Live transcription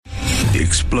the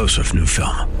explosive new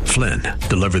film, Flynn,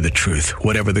 Deliver the Truth,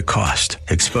 Whatever the Cost,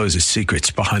 exposes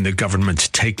secrets behind the government's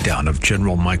takedown of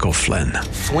General Michael Flynn.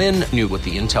 Flynn knew what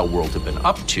the intel world had been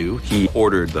up to. He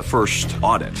ordered the first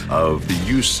audit of the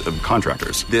use of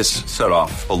contractors. This set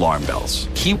off alarm bells.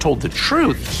 He told the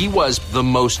truth. He was the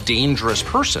most dangerous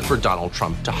person for Donald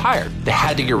Trump to hire. They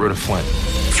had to get rid of Flynn.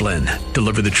 Flynn,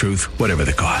 Deliver the Truth, Whatever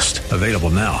the Cost. Available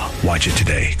now. Watch it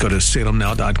today. Go to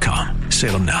salemnow.com.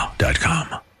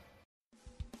 salemnow.com.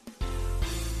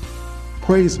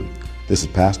 Praise Him. This is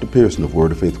Pastor Pearson of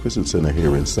Word of Faith Christian Center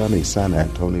here in sunny San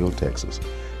Antonio, Texas.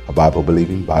 A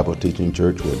Bible-believing, Bible-teaching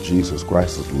church where Jesus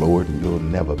Christ is Lord and you'll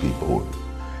never be bored.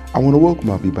 I want to welcome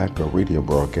you back to our radio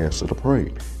broadcast of the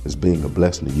Pray as being a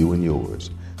blessing to you and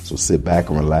yours. So sit back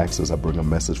and relax as I bring a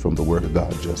message from the Word of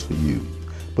God just for you.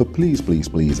 But please, please,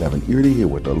 please have an ear to hear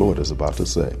what the Lord is about to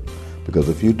say. Because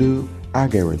if you do, I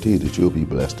guarantee that you'll be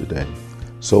blessed today.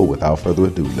 So without further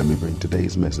ado, let me bring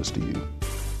today's message to you.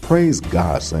 Praise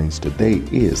God, saints. Today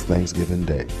is Thanksgiving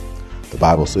Day. The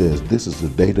Bible says this is the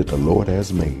day that the Lord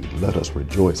has made. Let us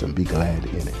rejoice and be glad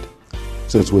in it.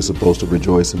 Since we're supposed to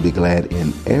rejoice and be glad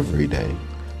in every day,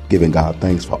 giving God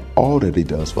thanks for all that He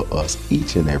does for us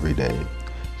each and every day,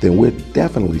 then we're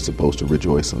definitely supposed to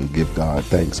rejoice and give God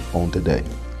thanks on today.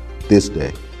 This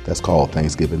day, that's called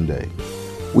Thanksgiving Day.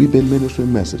 We've been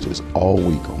ministering messages all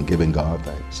week on giving God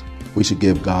thanks. We should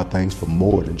give God thanks for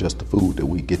more than just the food that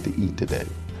we get to eat today.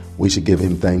 We should give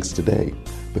Him thanks today,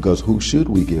 because who should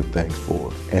we give thanks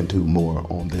for and to more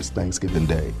on this Thanksgiving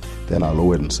Day than our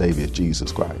Lord and Savior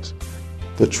Jesus Christ,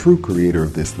 the true creator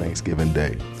of this Thanksgiving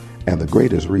Day, and the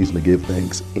greatest reason to give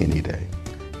thanks any day.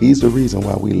 He's the reason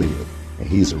why we live, and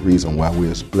He's the reason why we're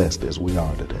as blessed as we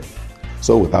are today.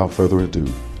 So without further ado,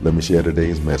 let me share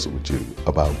today's message with you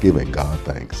about giving God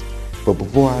thanks. But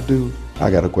before I do, I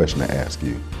got a question to ask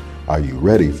you. Are you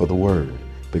ready for the word?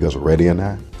 Because ready or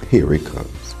not, here it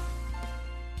comes.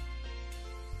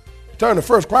 Turn to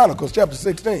 1 Chronicles chapter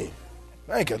 16.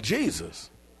 Thank you, Jesus.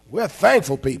 We're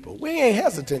thankful people. We ain't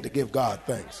hesitant to give God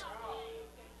thanks.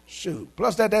 Shoot.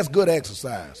 Plus that's good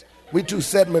exercise. We too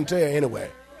sedimentary anyway.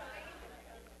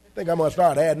 I think I'm going to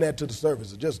start adding that to the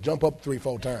service. Just jump up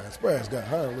 3-4 times. Praise God.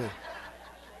 Hallelujah.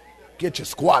 Get your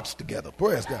squats together.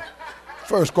 Praise God.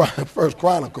 First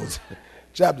Chronicles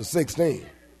chapter 16.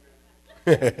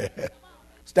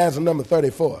 Stanza number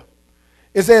 34.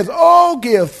 It says, "Oh,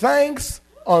 give thanks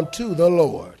unto the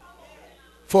Lord,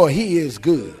 for He is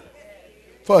good,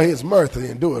 for His mercy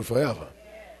endureth forever."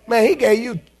 Man, He gave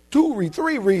you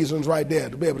 3 reasons right there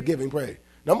to be able to give Him praise.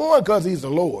 Number 1, because He's the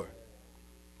Lord.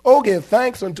 Oh, give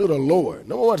thanks unto the Lord.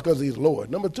 Number 1 is because He's Lord.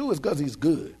 Number 2 is because He's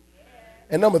good.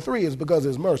 And number 3 is because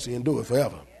His mercy endureth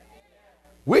forever.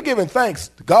 We're giving thanks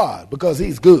to God because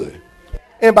He's good.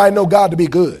 Anybody know God to be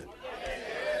good?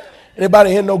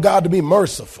 Anybody here know God to be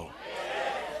merciful?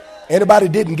 Anybody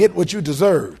didn't get what you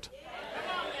deserved?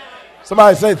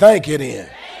 Somebody say thank you then.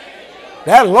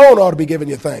 That alone ought to be giving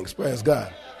you thanks. Praise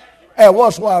God. And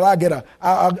once in a while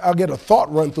I'll get a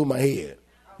thought run through my head.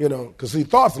 You know, because see,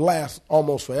 thoughts last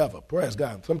almost forever. Praise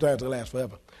God. Sometimes they last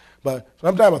forever. But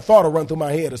sometimes a thought will run through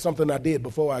my head of something I did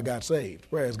before I got saved.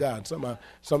 Praise God.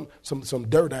 Some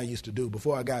dirt I used to do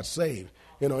before I got saved.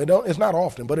 You know, it's not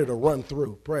often, but it'll run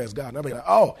through. Praise God. And I mean,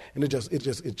 and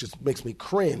it just makes me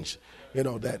cringe. You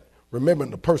know, that remembering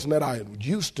the person that I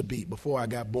used to be before I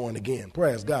got born again.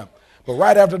 Praise God. But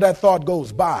right after that thought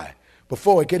goes by,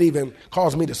 before it could even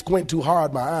cause me to squint too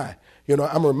hard my eye, you know,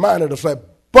 I'm reminded of that.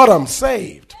 But I'm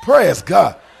saved. Praise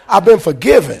God. I've been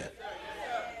forgiven.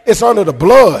 It's under the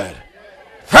blood.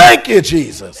 Thank you,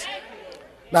 Jesus.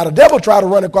 Now, the devil tried to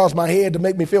run across my head to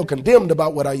make me feel condemned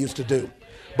about what I used to do.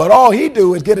 But all he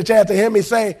do is get a chance to hear me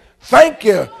say, thank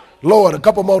you, Lord, a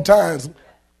couple more times.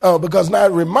 Because now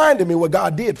it reminded me what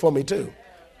God did for me, too.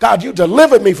 God, you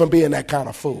delivered me from being that kind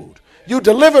of fool. You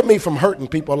delivered me from hurting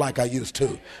people like I used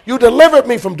to. You delivered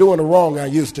me from doing the wrong I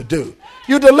used to do.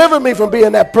 You delivered me from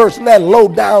being that person, that low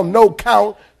down, no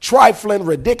count, trifling,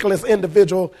 ridiculous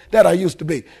individual that I used to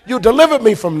be. You delivered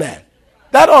me from that.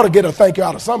 That ought to get a thank you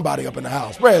out of somebody up in the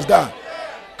house. Praise God.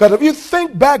 Because if you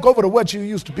think back over to what you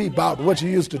used to be about and what you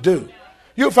used to do,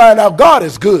 you'll find out God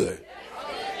is good.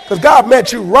 Because God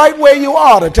met you right where you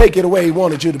are to take you the way He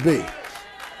wanted you to be.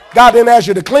 God didn't ask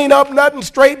you to clean up nothing,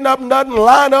 straighten up nothing,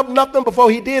 line up nothing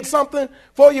before He did something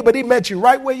for you, but He met you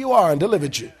right where you are and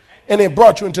delivered you. And then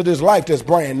brought you into this life that's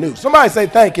brand new. Somebody say,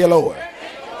 thank you, Lord.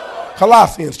 Thank you, Lord.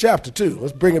 Colossians chapter 2.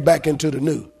 Let's bring it back into the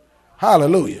new.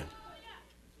 Hallelujah.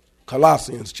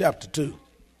 Colossians chapter 2.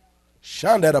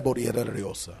 Some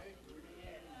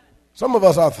of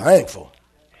us are thankful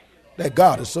that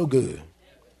God is so good.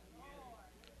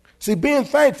 See, being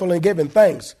thankful and giving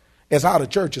thanks is how the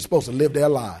church is supposed to live their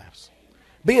lives.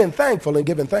 Being thankful and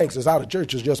giving thanks is how the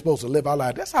church is just supposed to live our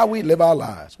lives. That's how we live our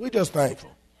lives. We're just thankful.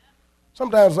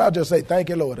 Sometimes I just say, thank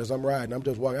you, Lord, as I'm riding. I'm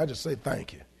just walking. I just say,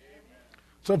 thank you.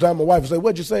 Sometimes my wife will say,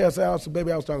 what'd you say? I said,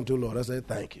 baby, I was talking to the Lord. I said,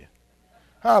 thank you.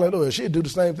 Hallelujah. She'd do the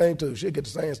same thing, too. She'd get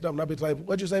the same stuff, and I'd be like,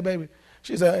 what'd you say, baby?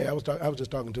 She said, hey, I was just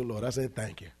talking to the Lord. I said,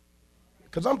 thank you.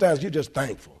 Because sometimes you're just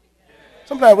thankful.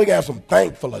 Sometimes we can have some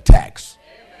thankful attacks.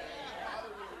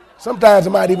 Sometimes it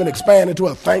might even expand into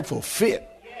a thankful fit.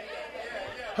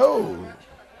 Oh.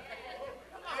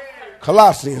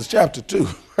 Colossians chapter 2,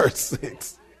 verse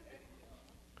 6.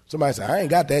 Somebody say, I ain't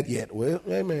got that yet. Well,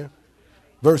 amen.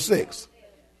 Verse 6.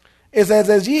 It says,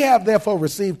 as ye have therefore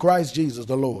received Christ Jesus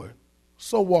the Lord,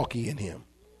 so walk ye in him,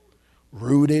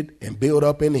 rooted and built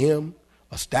up in him,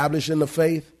 established in the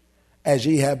faith, as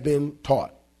ye have been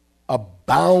taught,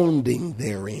 abounding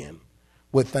therein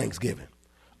with thanksgiving.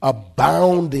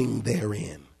 Abounding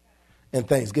therein in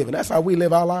thanksgiving. That's how we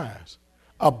live our lives.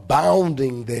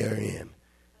 Abounding therein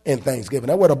in thanksgiving.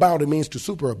 That word abounding means to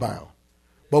superabound,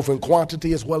 both in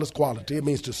quantity as well as quality. It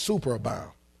means to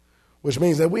superabound, which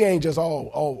means that we ain't just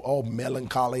all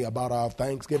melancholy about our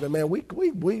Thanksgiving, man. We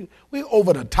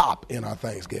over the top in our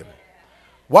Thanksgiving.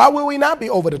 Why would we not be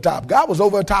over the top? God was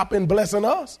over the top in blessing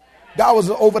us. God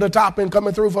was over the top in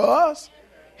coming through for us.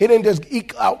 He didn't just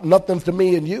eke out nothing to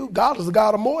me and you. God is a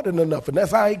God of more than enough, and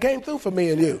that's how he came through for me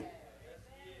and you.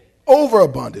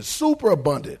 Overabundant,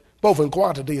 superabundant, both in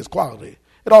quantity as quality.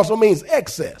 It also means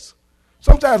excess.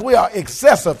 Sometimes we are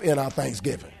excessive in our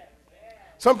Thanksgiving.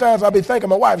 Sometimes I'll be thinking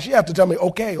my wife, she have to tell me,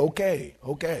 okay.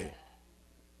 And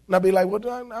I'll be like, well,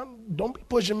 don't be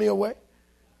pushing me away.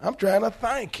 I'm trying to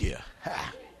thank you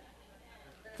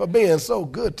for being so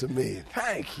good to me.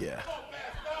 Thank you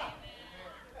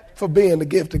for being the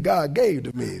gift that God gave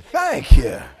to me. Thank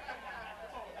you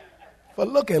for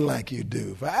looking like you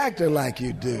do, for acting like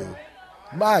you do.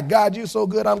 My God, you so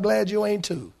good, I'm glad you ain't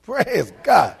too. Praise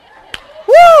God.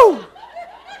 Woo!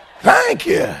 Thank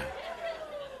you.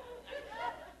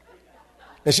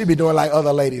 And she be doing like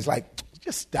other ladies, like,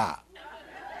 just stop.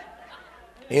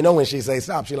 You know when she say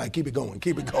stop, she like, keep it going.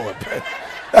 You know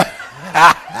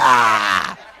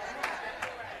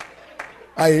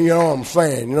what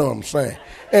I'm saying.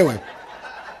 Anyway,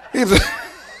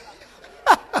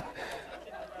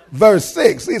 verse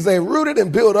 6, he said, rooted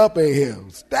and built up in him,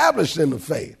 established in the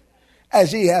faith,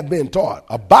 as ye have been taught,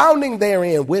 abounding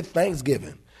therein with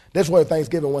thanksgiving. This word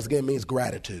thanksgiving, once again, means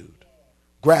gratitude.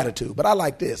 Gratitude. But I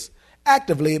like this.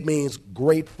 Actively, it means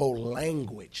grateful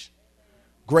language.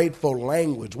 Grateful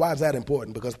language. Why is that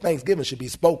important? Because thanksgiving should be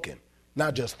spoken,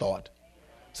 not just thought.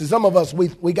 See, some of us,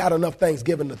 we got enough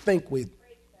thanksgiving to think we're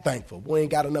thankful. We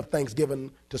ain't got enough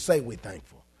thanksgiving to say we're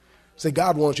thankful. See,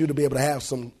 God wants you to be able to have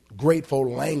some grateful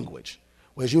language.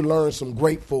 Whereas you learn some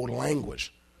grateful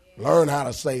language. Learn how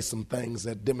to say some things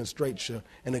that demonstrate your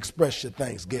and express your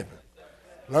thanksgiving.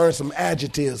 Learn some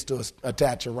adjectives to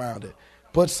attach around it.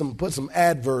 Put some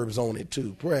adverbs on it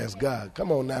too. Praise God.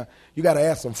 Come on now. You got to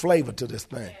add some flavor to this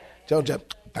thing. Don't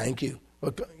just thank you.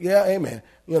 But, yeah, amen.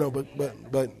 You know, but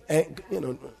you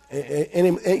know,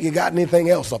 you got anything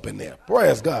else up in there?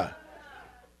 Praise God.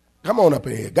 Come on up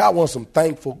in here. God wants some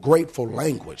thankful, grateful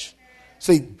language.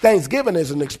 See, thanksgiving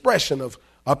is an expression of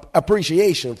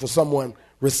appreciation for someone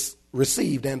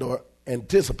received and or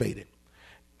anticipated.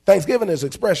 Thanksgiving is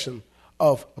expression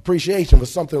of appreciation for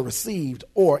something received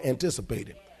or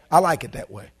anticipated. I like it that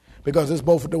way because it's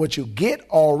both what you get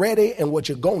already and what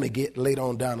you're going to get later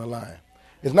on down the line.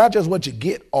 It's not just what you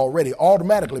get already.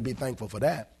 Automatically be thankful for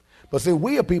that. But see,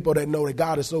 we are people that know that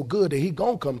God is so good that he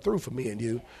going to come through for me and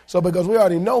you. So because we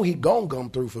already know he going to come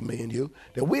through for me and you,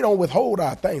 that we don't withhold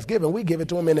our thanksgiving. We give it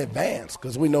to him in advance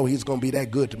because we know he's going to be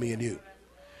that good to me and you.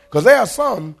 Because there are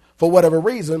some, for whatever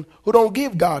reason, who don't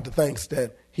give God the thanks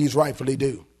that he's rightfully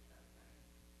due.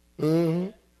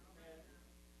 I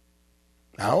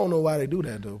don't know why they do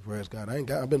that though. Praise God.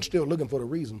 I've been still looking for the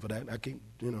reason for that. I keep,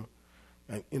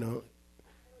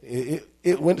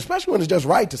 especially when it's just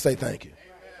right to say thank you.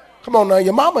 Come on now,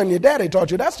 your mama and your daddy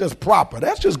taught you that's just proper.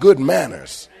 That's just good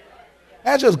manners.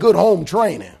 That's just good home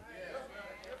training.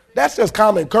 That's just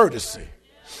common courtesy.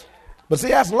 But see,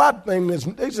 that's a lot of things.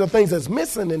 These are things that's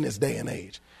missing in this day and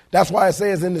age. That's why it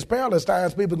says in this perilous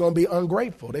times, people are going to be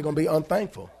ungrateful. They're going to be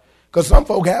unthankful. Because some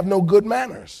folk have no good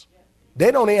manners.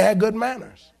 They don't even have good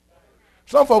manners.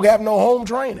 Some folk have no home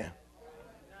training.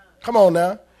 Come on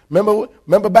now.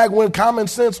 Remember back when common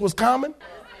sense was common?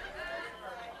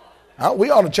 We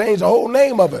ought to change the whole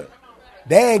name of it.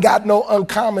 They ain't got no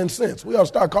uncommon sense. We ought to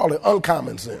start calling it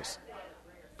uncommon sense.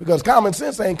 Because common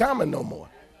sense ain't common no more.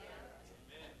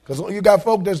 Because you got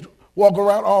folk that's walk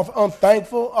around all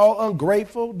unthankful, all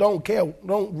ungrateful, don't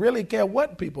really care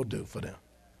what people do for them.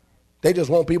 They just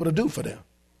want people to do for them.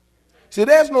 See,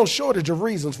 there's no shortage of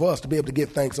reasons for us to be able to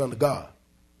give thanks unto God.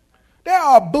 There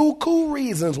are buku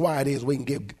reasons why it is we can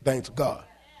give thanks to God.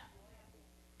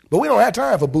 But we don't have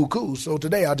time for buku, so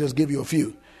today I'll just give you a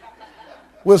few.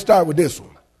 We'll start with this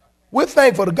one. We're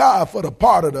thankful to God for the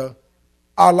part of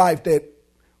our life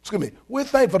we're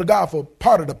thankful to God for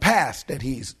part of the past that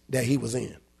he was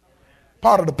in.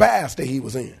 Part of the past that he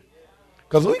was in.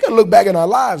 Because we can look back in our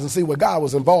lives and see where God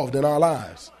was involved in our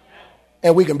lives.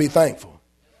 And we can be thankful.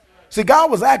 See,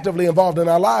 God was actively involved in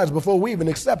our lives before we even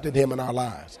accepted him in our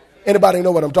lives. Anybody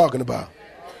know what I'm talking about?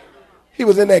 He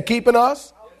was in there keeping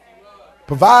us,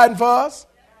 providing for us,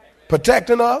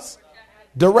 protecting us,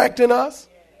 directing us,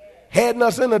 heading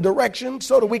us in a direction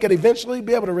so that we could eventually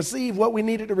be able to receive what we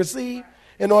needed to receive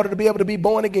in order to be able to be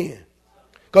born again.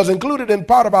 Because included in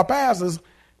part of our past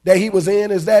that he was in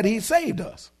is that he saved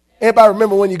us. Anybody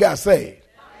remember when you got saved?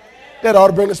 That ought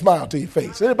to bring a smile to your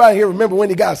face. Anybody here remember when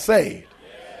you got saved?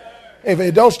 If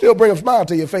it don't still bring a smile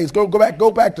to your face, go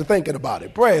back to thinking about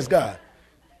it. Praise God.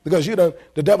 Because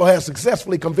the devil has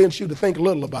successfully convinced you to think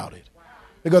little about it.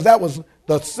 Because that was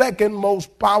the second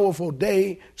most powerful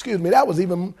day. That was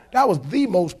the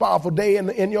most powerful day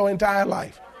in your entire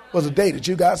life. Was the day that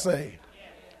you got saved.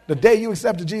 The day you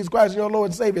accepted Jesus Christ as your Lord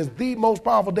and Savior is the most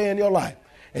powerful day in your life.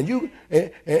 And you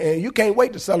can't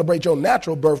wait to celebrate your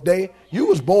natural birthday. You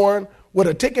was born with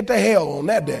a ticket to hell on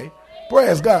that day.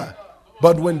 Praise God.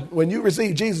 But when you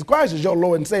received Jesus Christ as your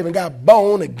Lord and Savior and got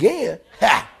born again,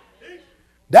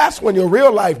 that's when your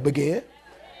real life began.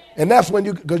 And that's when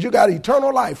because you got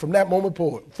eternal life from that moment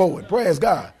forward. Praise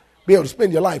God. Be able to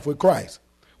spend your life with Christ.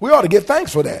 We ought to give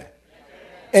thanks for that.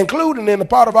 Including in the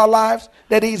part of our lives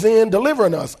that he's in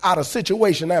delivering us out of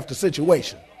situation after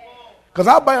situation. Because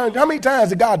how many times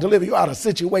did God deliver you out of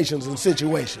situations and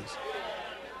situations?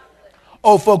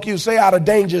 Oh, folk, you say out of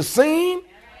danger seen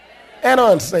and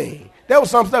unseen. There was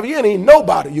some stuff you didn't even know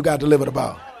about it you got delivered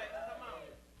about.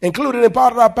 Included in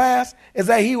part of our past is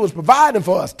that he was providing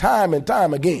for us time and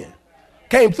time again.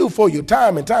 Came through for you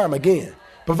time and time again.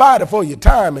 Provided for you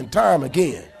time and time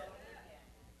again.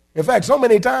 In fact, so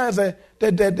many times that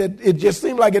it just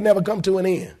seemed like it never come to an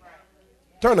end.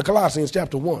 Turn to Colossians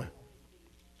chapter 1.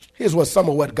 Here's some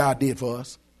of what God did for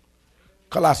us.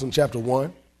 Colossians chapter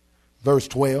 1, verse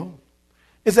 12.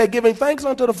 It said, giving thanks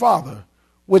unto the Father,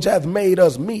 which hath made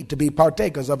us meet to be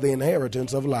partakers of the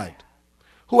inheritance of light,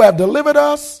 who have delivered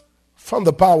us from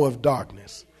the power of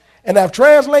darkness, and have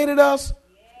translated us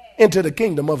into the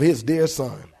kingdom of his dear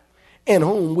Son, in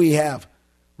whom we have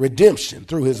redemption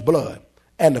through his blood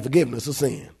and the forgiveness of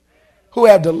sin, who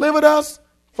have delivered us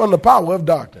from the power of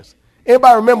darkness.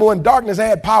 Anybody remember when darkness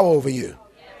had power over you?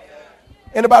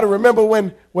 Anybody remember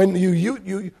when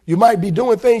you might be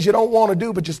doing things you don't want to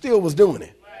do, but you still was doing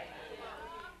it?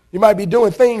 You might be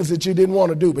doing things that you didn't want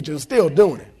to do, but you're still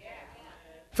doing it.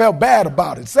 Felt bad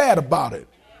about it, sad about it.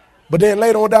 But then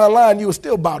later on down the line, you were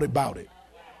still about it.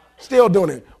 Still doing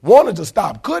it. Wanted to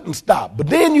stop, couldn't stop. But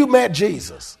then you met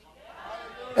Jesus.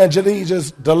 And he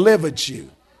just delivered you.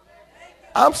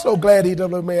 I'm so glad he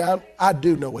delivered me. I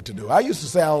do know what to do. I used to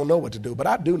say I don't know what to do, but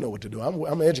I do know what to do.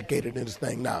 I'm educated in this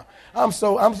thing now. I'm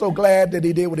so glad that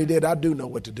he did what he did. I do know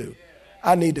what to do.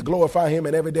 I need to glorify him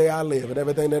in every day I live and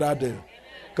everything that I do.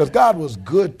 Because God was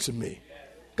good to me.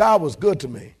 God was good to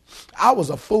me. I was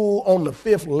a fool on the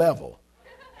 5th level,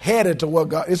 headed to what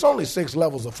God. It's only 6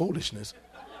 levels of foolishness.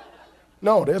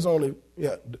 No, there's only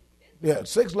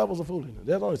 6 levels of foolishness.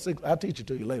 There's only 6. I'll teach it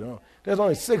to you later on. There's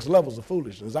only 6 levels of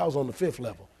foolishness. I was on the 5th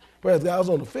level. Praise God, I was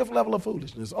on the 5th level of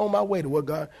foolishness, on my way to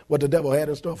what the devil had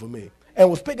in store for me, and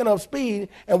was picking up speed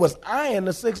and was eyeing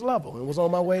the 6th level and was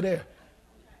on my way there.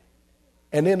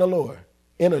 And then the Lord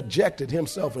interjected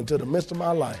himself into the midst of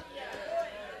my life.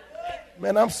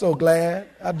 Man, I'm so glad.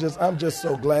 I'm just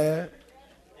so glad.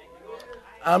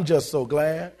 I'm just so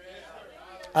glad.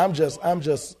 I'm just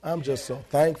so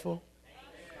thankful.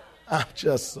 I'm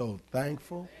just so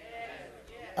thankful.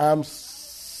 I'm so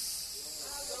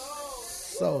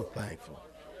thankful.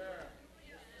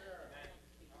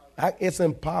 It's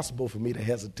impossible for me to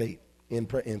hesitate in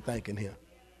thanking him,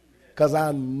 because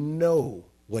I know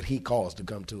what he caused to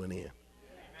come to an end.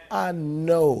 I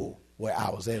know where I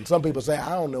was at. And some people say,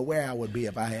 I don't know where I would be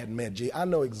if I hadn't met Jesus. I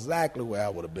know exactly where I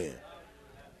would have been.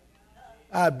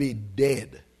 I'd be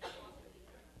dead.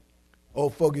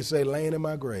 Old folk, you say, laying in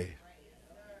my grave.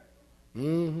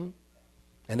 And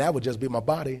that would just be my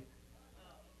body,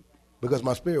 because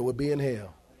my spirit would be in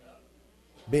hell,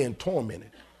 being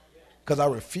tormented, because I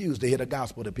refused to hear the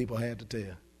gospel that people had to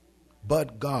tell.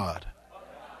 But God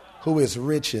who is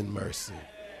rich in mercy,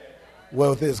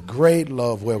 with his great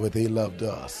love wherewith he loved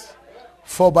us.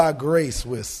 For by grace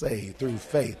we're saved through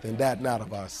faith, and that not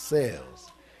of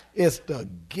ourselves. It's the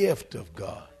gift of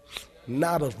God,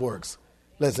 not of works,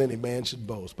 lest any man should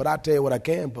boast. But I tell you what I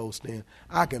can boast in.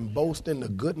 I can boast in the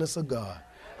goodness of God.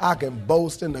 I can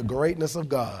boast in the greatness of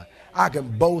God. I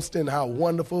can boast in how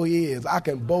wonderful he is. I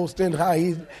can boast in how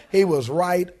he was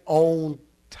right on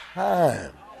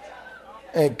time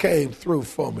and came through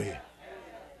for me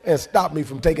and stopped me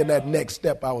from taking that next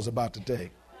step I was about to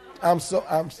take.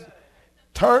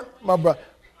 Turned my brother,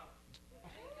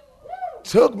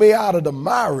 took me out of the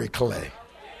miry clay,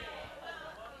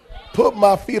 put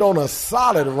my feet on a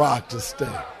solid rock to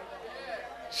stay.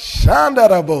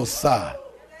 Shandarabosa.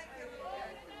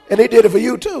 And he did it for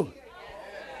you too.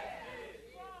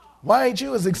 Why ain't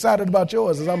you as excited about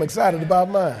yours as I'm excited about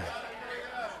mine?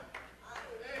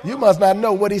 You must not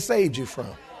know what he saved you from.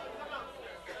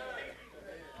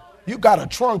 You got a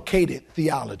truncated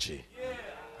theology.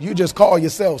 You just call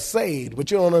yourself saved, but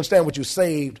you don't understand what you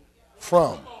saved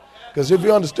from. Because if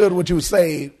you understood what you were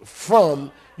saved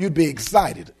from, you'd be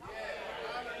excited.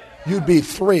 You'd be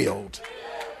thrilled.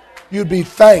 You'd be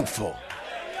thankful.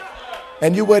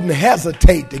 And you wouldn't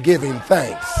hesitate to give him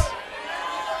thanks.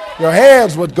 Your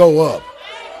hands would go up.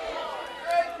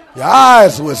 Your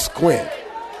eyes would squint.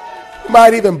 You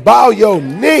might even bow your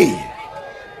knee.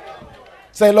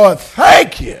 Say, Lord,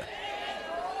 thank you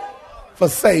for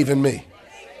saving me.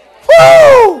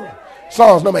 Woo!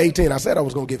 Psalms number 18. I said I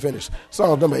was going to get finished.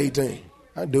 Psalms number 18.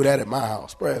 I do that at my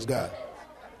house. Praise God.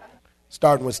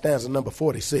 Starting with stanza number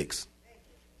 46.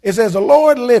 It says, the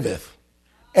Lord liveth,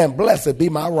 and blessed be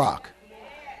my rock.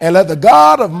 And let the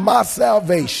God of my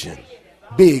salvation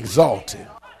be exalted.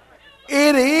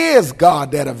 It is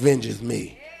God that avenges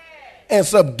me and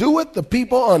subdueth the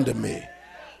people under me.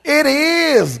 It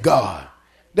is God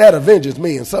that avenges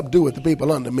me and subdueth the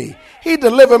people under me. He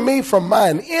delivered me from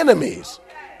mine enemies.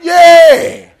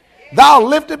 Yea, thou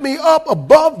lifted me up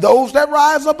above those that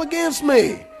rise up against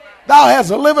me. Thou hast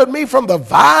delivered me from the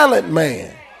violent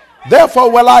man. Therefore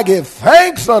will I give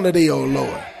thanks unto thee, O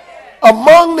Lord,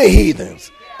 among the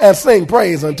heathens, and sing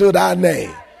praise unto thy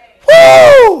name.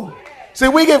 Woo! See,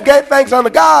 we give thanks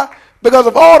unto God because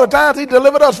of all the times he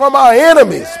delivered us from our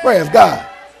enemies. Praise God.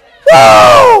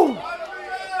 Woo!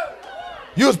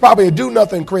 You was probably a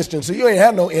do-nothing Christian, so you ain't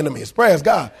had no enemies. Praise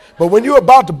God. But when you're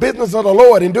about the business of the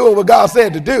Lord and doing what God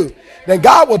said to do, then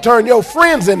God will turn your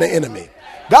friends into enemy.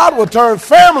 God will turn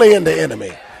family into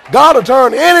enemy. God will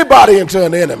turn anybody into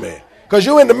an enemy. Because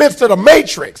you're in the midst of the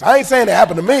matrix. I ain't saying it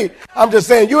happened to me. I'm just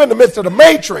saying you're in the midst of the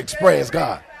matrix. Praise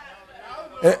God.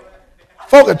 And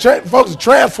folks are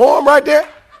transformed right there.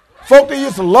 Folk that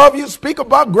used to love you, speak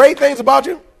about great things about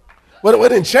you, but it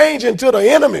didn't change into the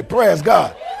enemy. Praise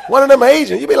God. One of them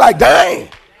agents, you'd be like, dang.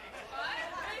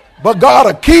 But God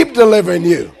will keep delivering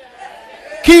you.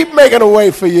 Keep making a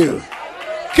way for you.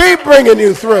 Keep bringing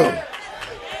you through.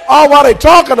 All while they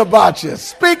talking about you,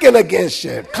 speaking against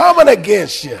you, coming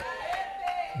against you,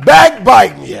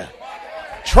 backbiting you,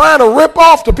 trying to rip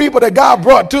off the people that God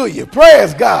brought to you.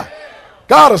 Praise God.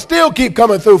 God will still keep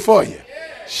coming through for you.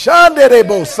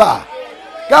 Shandedebosa.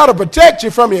 God will protect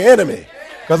you from your enemy.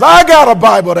 Because I got a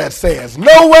Bible that says,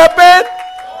 no weapon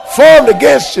formed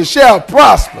against you shall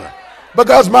prosper.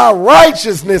 Because my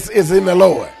righteousness is in the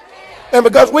Lord. And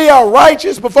because we are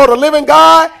righteous before the living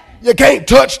God, you can't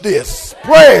touch this.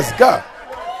 Praise God.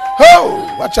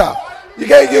 Oh, watch out. You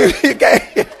can't.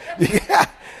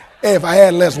 Hey, if I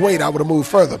had less weight, I would have moved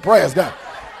further. Praise God.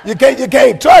 You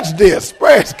can't touch this.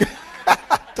 Praise God.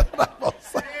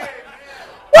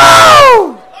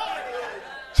 Woo!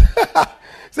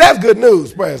 So that's good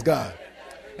news. Praise God.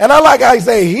 And I like how he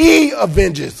say he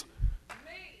avenges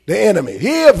the enemy.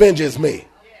 He avenges me.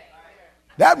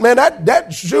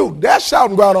 That's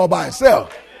shouting ground all by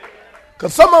itself.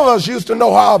 Because some of us used to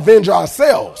know how to avenge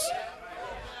ourselves.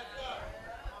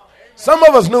 Some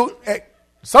of us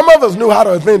knew how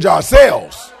to avenge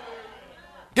ourselves.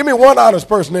 Give me one honest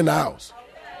person in the house.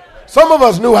 Some of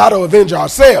us knew how to avenge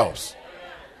ourselves.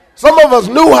 Some of us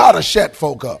knew how to shut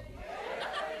folk up.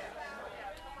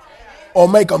 Or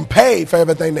make them pay for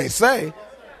everything they say.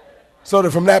 So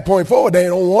that from that point forward, they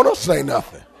don't want to say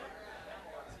nothing.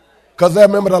 Because they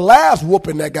remember the last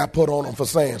whooping that got put on them for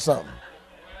saying something.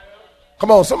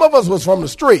 Come on, some of us was from the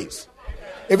streets.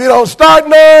 If you don't start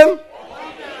none,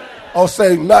 or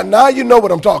say, now you know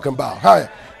what I'm talking about. Huh?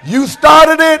 You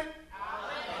started it.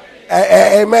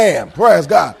 Amen. Praise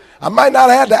God. I might not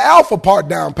have had the alpha part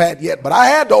down pat yet, but I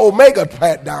had the omega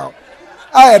pat down.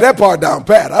 I had that part down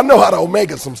pat. I know how to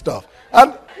omega some stuff.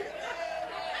 But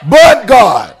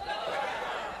God.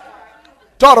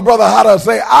 taught a brother how to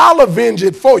say, I'll avenge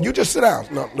it for you. Just sit down.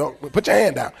 No, put your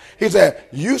hand down. He said,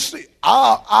 you see,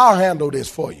 I'll handle this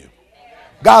for you.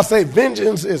 God said,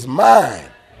 vengeance is mine.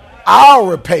 I'll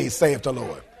repay, saith the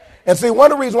Lord. And see,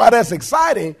 one of the reasons why that's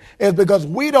exciting is because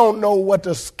we don't know what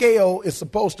the scale is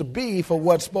supposed to be for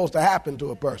what's supposed to happen to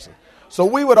a person. So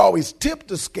we would always tip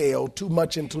the scale too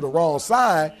much into the wrong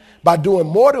side by doing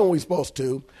more than we're supposed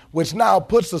to, which now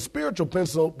puts the spiritual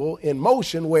principle in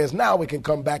motion, whereas now it can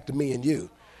come back to me and you.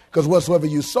 Because whatsoever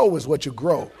you sow is what you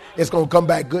grow. It's going to come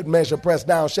back good measure, pressed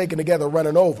down, shaken together,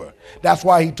 running over. That's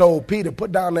why he told Peter,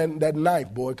 put down that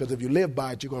knife, boy, because if you live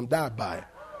by it, you're going to die by it.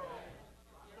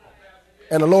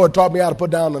 And the Lord taught me how to put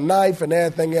down the knife and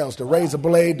everything else, the razor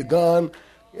blade, the gun,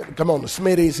 come on, the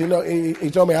Smitties. You know, he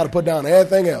told me how to put down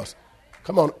everything else.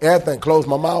 Come on, everything. Close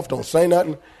my mouth, don't say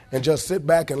nothing, and just sit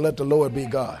back and let the Lord be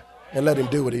God and let him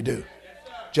do what he do.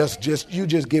 You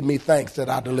just give me thanks that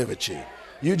I delivered you.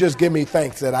 You just give me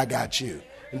thanks that I got you.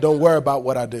 And don't worry about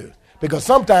what I do. Because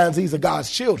sometimes these are God's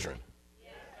children.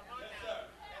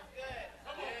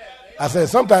 I said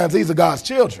sometimes these are God's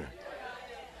children.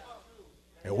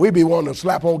 And we be wanting to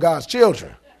slap on God's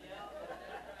children.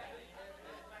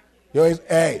 You know,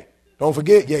 hey, don't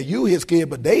forget, yeah, you his kid,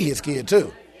 but they his kid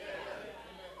too.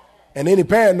 And any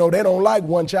parent know they don't like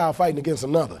one child fighting against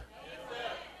another.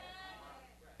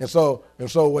 And so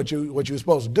what you're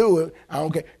supposed to do, I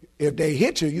don't care. If they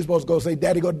hit you, you're supposed to go say,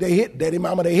 Daddy, Daddy,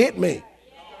 Mama, they hit me.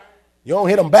 You don't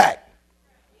hit them back.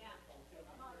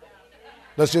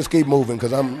 Let's just keep moving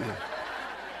because I'm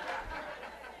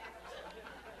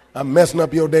messing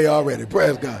up your day already.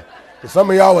 Praise God. Some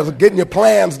of y'all was getting your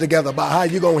plans together about how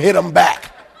you're going to hit them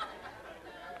back.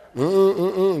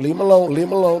 Leave them alone. Leave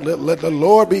them alone. Let the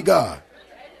Lord be God.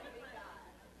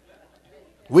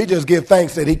 We just give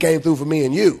thanks that he came through for me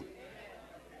and you.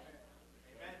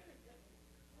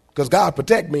 Because God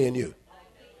protect me and you.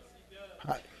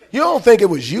 You don't think it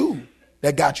was you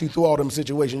that got you through all them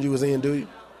situations you was in, do you?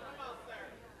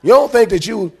 You don't think that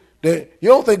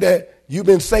you've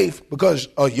been safe because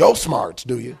of your smarts,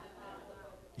 do you?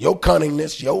 Your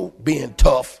cunningness, your being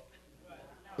tough.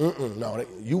 No,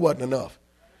 you wasn't enough.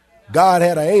 God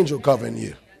had an angel covering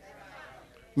you,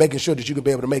 making sure that you could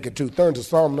be able to make it too. Turn to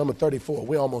Psalm number 34.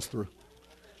 We're almost through.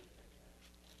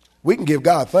 We can give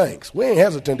God thanks. We ain't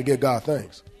hesitant to give God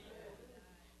thanks.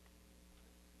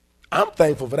 I'm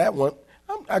thankful for that one.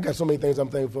 I got so many things I'm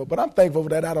thankful for, but I'm thankful for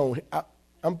that.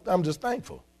 I'm just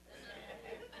thankful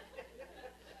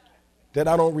that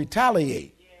I don't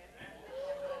retaliate.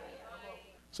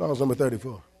 Psalms number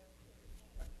 34.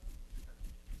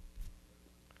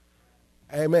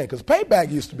 Amen. Because payback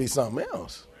used to be something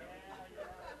else.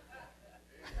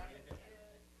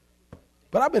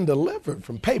 But I've been delivered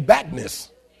from paybackness.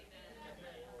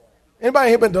 Anybody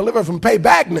here been delivered from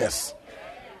paybackness?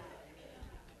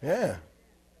 Yeah.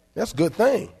 That's a good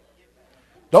thing.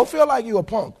 Don't feel like you a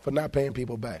punk for not paying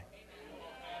people back.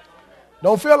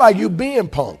 Don't feel like you being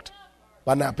punked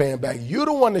by not paying back. You're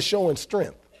the one that's showing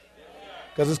strength.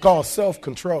 Because it's called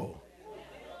self-control.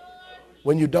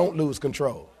 When you don't lose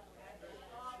control.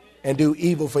 And do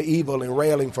evil for evil and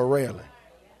railing for railing.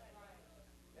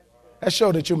 That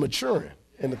shows that you're maturing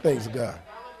in the things of God.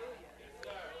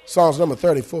 Psalms number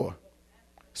 34.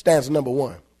 Stanza number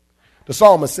 1. The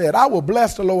psalmist said, I will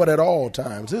bless the Lord at all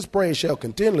times. His praise shall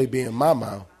continually be in my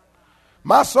mouth.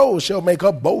 My soul shall make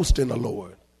her boast in the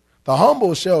Lord. The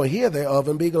humble shall hear thereof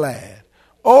and be glad.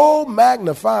 Oh,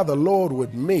 magnify the Lord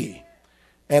with me,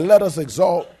 and let us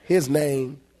exalt his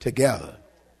name together.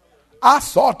 I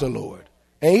sought the Lord,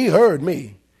 and he heard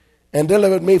me, and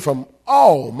delivered me from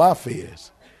all my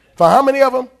fears. For how many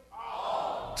of them?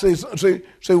 See,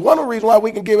 one of the reasons why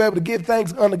we can be able to give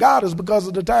thanks unto God is because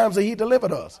of the times that he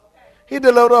delivered us. He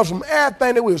delivered us from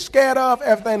everything that we were scared of,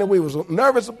 everything that we was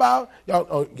nervous about.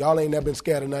 Y'all ain't never been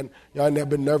scared of nothing. Y'all ain't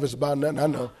never been nervous about nothing. I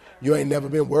know. You ain't never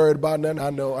been worried about nothing. I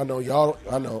know. Y'all,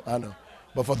 I know.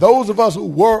 But for those of us who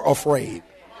were afraid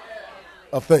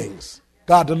of things,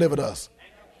 God delivered us.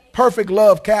 Perfect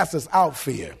love casts out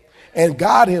fear. And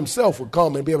God himself would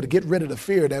come and be able to get rid of the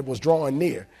fear that was drawing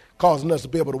near, causing us to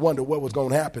be able to wonder what was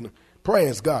going to happen.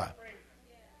 Praise God.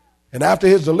 And after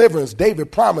his deliverance,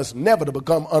 David promised never to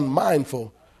become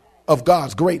unmindful of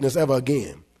God's greatness ever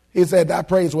again. He said, thy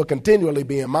praise will continually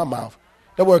be in my mouth.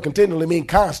 That word continually means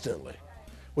constantly,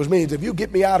 which means if you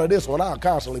get me out of this one, I'll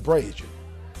constantly praise you.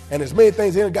 And as many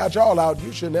things here got y'all out,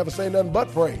 you should never say nothing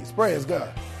but praise. Praise God.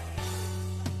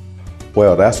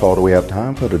 Well, that's all that we have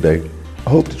time for today.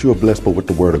 I hope that you are blessed by what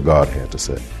the Word of God had to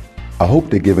say. I hope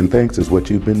that giving thanks is what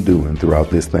you've been doing throughout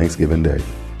this Thanksgiving Day.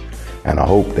 And I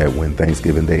hope that when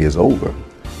Thanksgiving Day is over,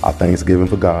 our Thanksgiving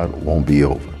for God won't be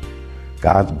over.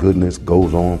 God's goodness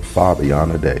goes on far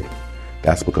beyond a day.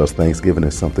 That's because Thanksgiving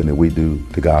is something that we do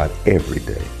to God every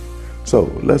day. So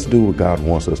let's do what God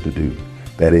wants us to do.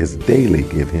 That is, daily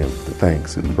give Him the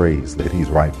thanks and praise that He's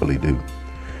rightfully due.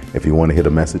 If you want to hear the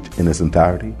message in its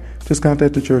entirety, just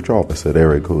contact the church office at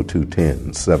area code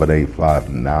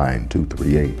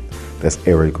 210-785-9238. That's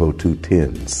area code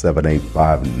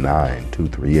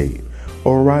 210-785-9238.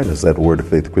 Or write us at Word of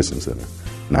Faith Christian Center,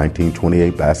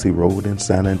 1928 Basse Road in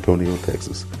San Antonio,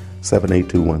 Texas,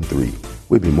 78213.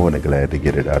 We'd be more than glad to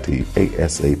get it out to you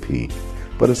ASAP.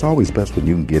 But it's always best when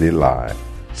you can get it live.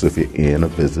 So if you're in or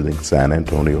visiting San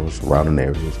Antonio or surrounding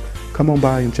areas, come on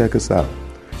by and check us out.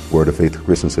 Word of Faith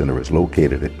Christian Center is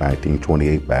located at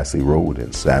 1928 Basse Road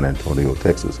in San Antonio,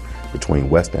 Texas, between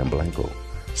West and Blanco.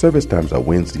 Service times are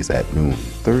Wednesdays at noon,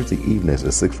 Thursday evenings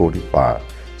at 6:45,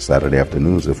 Saturday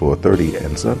afternoons at 4:30,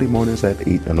 and Sunday mornings at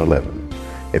 8 and 11.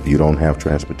 If you don't have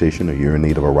transportation or you're in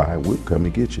need of a ride, we'll come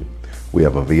and get you. We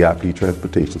have a VIP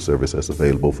transportation service that's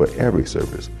available for every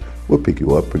service. We'll pick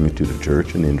you up, bring you to the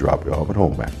church, and then drop you off at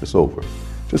home after it's over.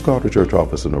 Just call the church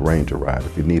office and arrange a ride.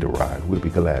 If you need a ride, we'll be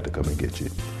glad to come and get you.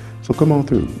 So come on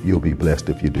through. You'll be blessed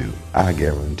if you do. I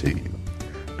guarantee you.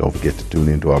 Don't forget to tune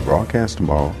into our broadcast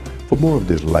tomorrow for more of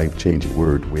this life-changing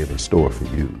word we have in store for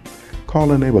you.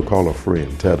 Call a neighbor, call a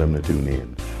friend, tell them to tune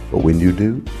in. But when you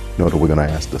do, know that we're going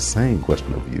to ask the same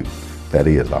question of you. That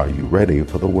is, are you ready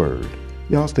for the word?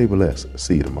 Y'all stay blessed.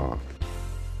 See you tomorrow.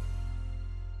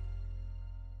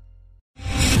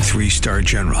 3-star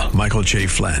General Michael J.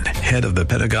 Flynn, head of the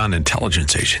Pentagon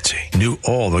Intelligence Agency, knew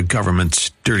all the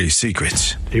government's dirty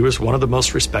secrets. He was one of the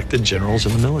most respected generals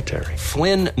in the military.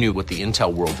 Flynn knew what the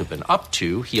intel world had been up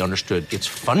to. He understood its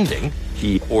funding.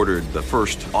 He ordered the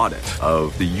first audit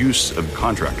of the use of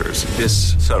contractors.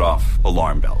 This set off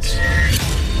alarm bells.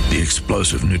 The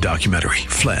explosive new documentary,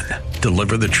 Flynn,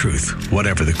 Deliver the Truth,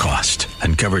 Whatever the Cost,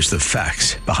 uncovers the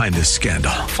facts behind this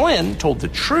scandal. Flynn told the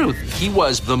truth. He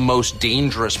was the most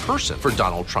dangerous person for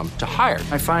Donald Trump to hire.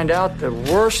 I find out the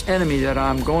worst enemy that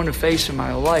I'm going to face in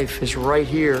my life is right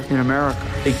here in America.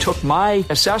 They took my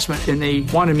assessment and they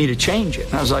wanted me to change it.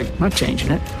 And I was like, I'm not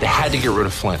changing it. They had to get rid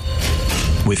of Flynn.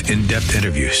 With in-depth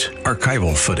interviews,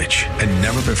 archival footage, and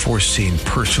never-before-seen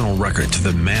personal records of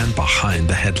the man behind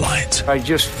the headlines. I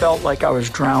just felt like I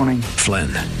was drowning. Flynn,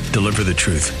 Deliver the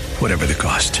Truth, Whatever the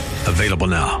Cost. Available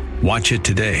now. Watch it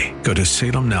today. Go to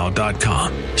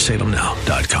salemnow.com.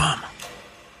 salemnow.com.